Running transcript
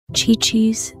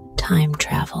Chichi's Time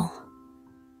Travel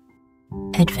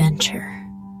Adventure.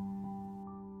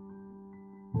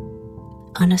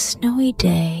 On a snowy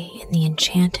day in the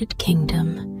Enchanted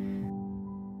Kingdom,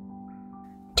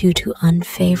 due to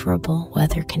unfavorable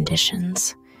weather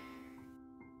conditions,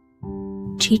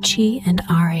 Chichi and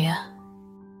Aria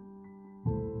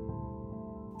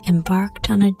embarked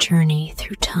on a journey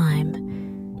through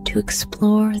time to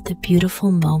explore the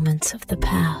beautiful moments of the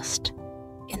past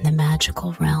in the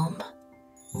magical realm.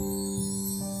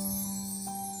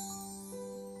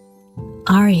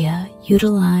 Aria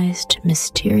utilized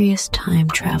mysterious time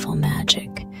travel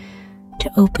magic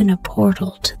to open a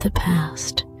portal to the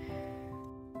past,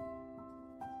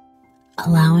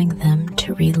 allowing them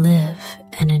to relive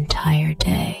an entire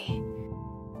day.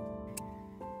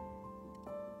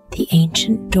 The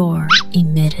ancient door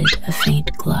emitted a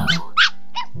faint glow.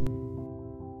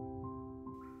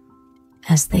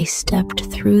 As they stepped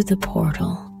through the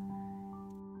portal,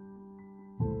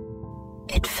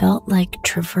 it felt like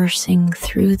traversing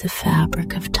through the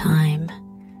fabric of time,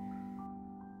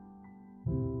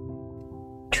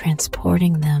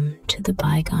 transporting them to the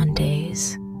bygone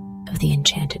days of the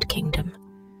Enchanted Kingdom.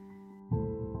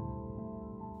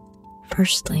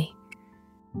 Firstly,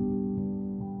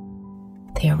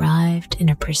 they arrived in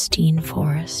a pristine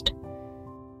forest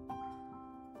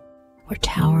where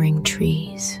towering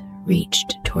trees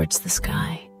reached towards the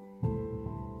sky.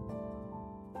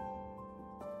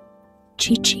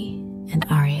 Chichi and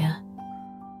Aria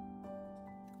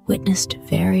witnessed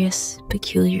various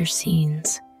peculiar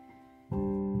scenes.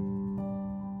 In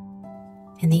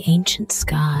the ancient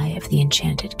sky of the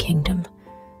Enchanted Kingdom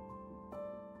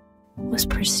was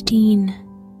pristine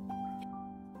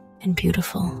and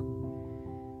beautiful.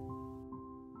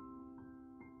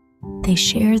 They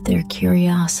shared their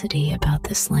curiosity about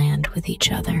this land with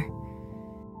each other.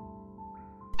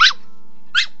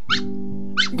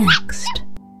 Next,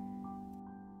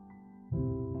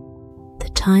 the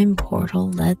time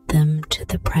portal led them to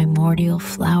the primordial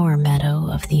flower meadow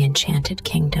of the Enchanted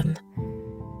Kingdom,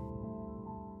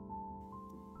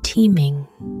 teeming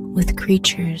with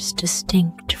creatures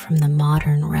distinct from the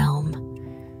modern realm.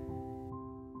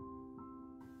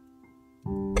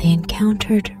 They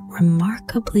encountered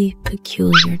remarkably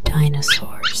peculiar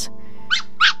dinosaurs,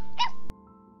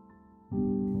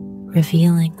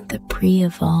 revealing the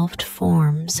pre-evolved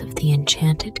forms of the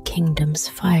Enchanted Kingdom's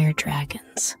fire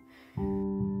dragons.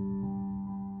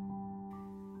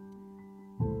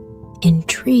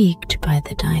 Intrigued by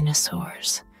the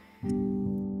dinosaurs,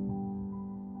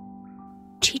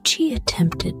 Chichi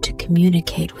attempted to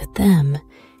communicate with them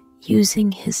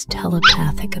using his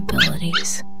telepathic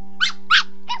abilities.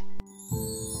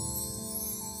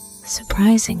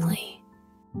 Surprisingly,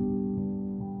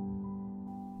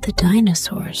 the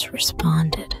dinosaurs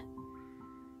responded.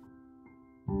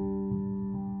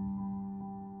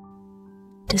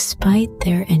 Despite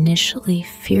their initially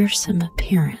fearsome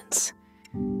appearance,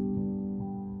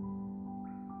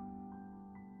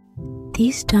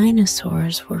 these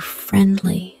dinosaurs were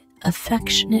friendly,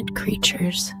 affectionate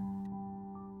creatures,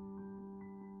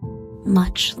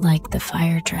 much like the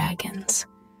fire dragons.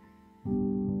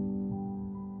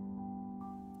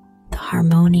 The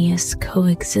harmonious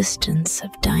coexistence of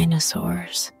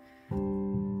dinosaurs,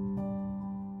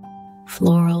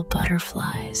 floral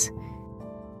butterflies,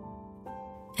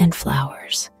 and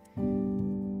flowers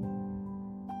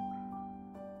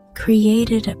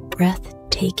created a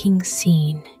breathtaking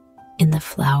scene in the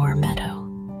flower meadow.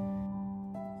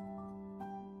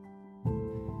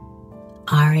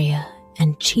 Aria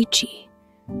and Chichi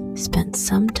spent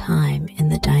some time in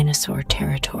the dinosaur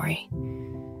territory,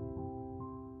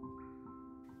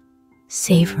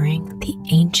 savoring the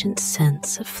ancient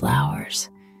scents of flowers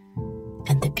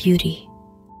and the beauty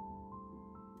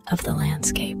of the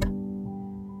landscape.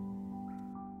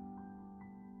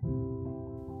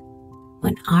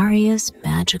 When Aria's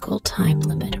magical time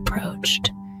limit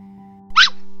approached,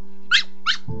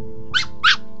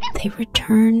 they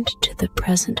returned to the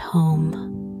present home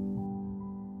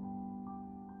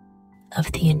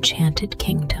of the Enchanted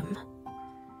Kingdom.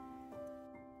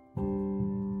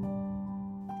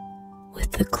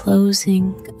 With the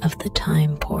closing of the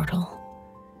time portal,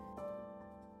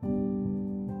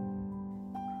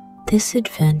 this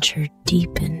adventure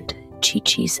deepened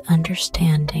Chichi's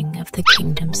understanding of the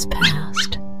kingdom's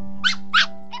past.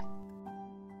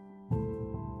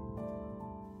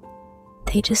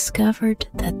 They discovered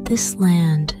that this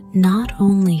land not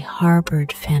only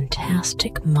harbored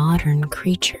fantastic modern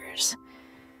creatures,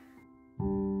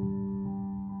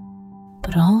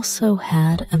 but also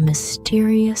had a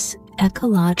mysterious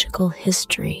ecological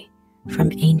history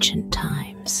from ancient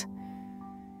times.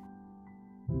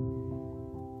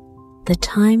 The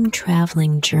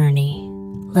time-traveling journey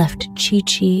left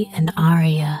Chichi and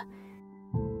Aria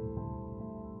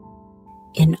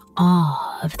in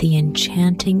awe of the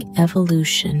enchanting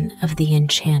evolution of the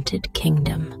Enchanted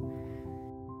Kingdom.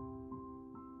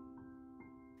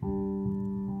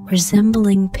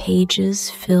 Resembling pages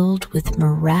filled with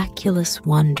miraculous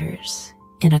wonders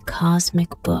in a cosmic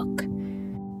book,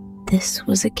 this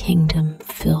was a kingdom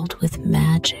filled with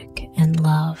magic and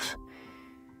love,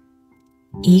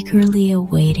 eagerly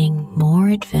awaiting more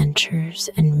adventures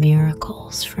and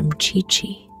miracles from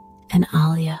Chichi and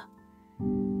Aria.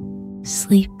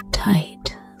 Sleep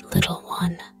tight, little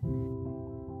one.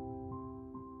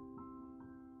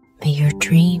 May your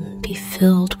dream be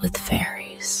filled with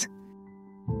fairies.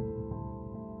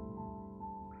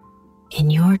 In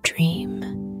your dream,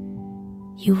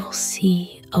 you will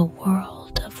see a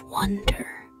world of wonder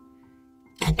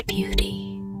and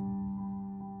beauty.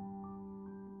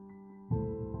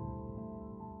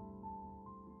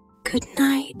 Good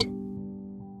night.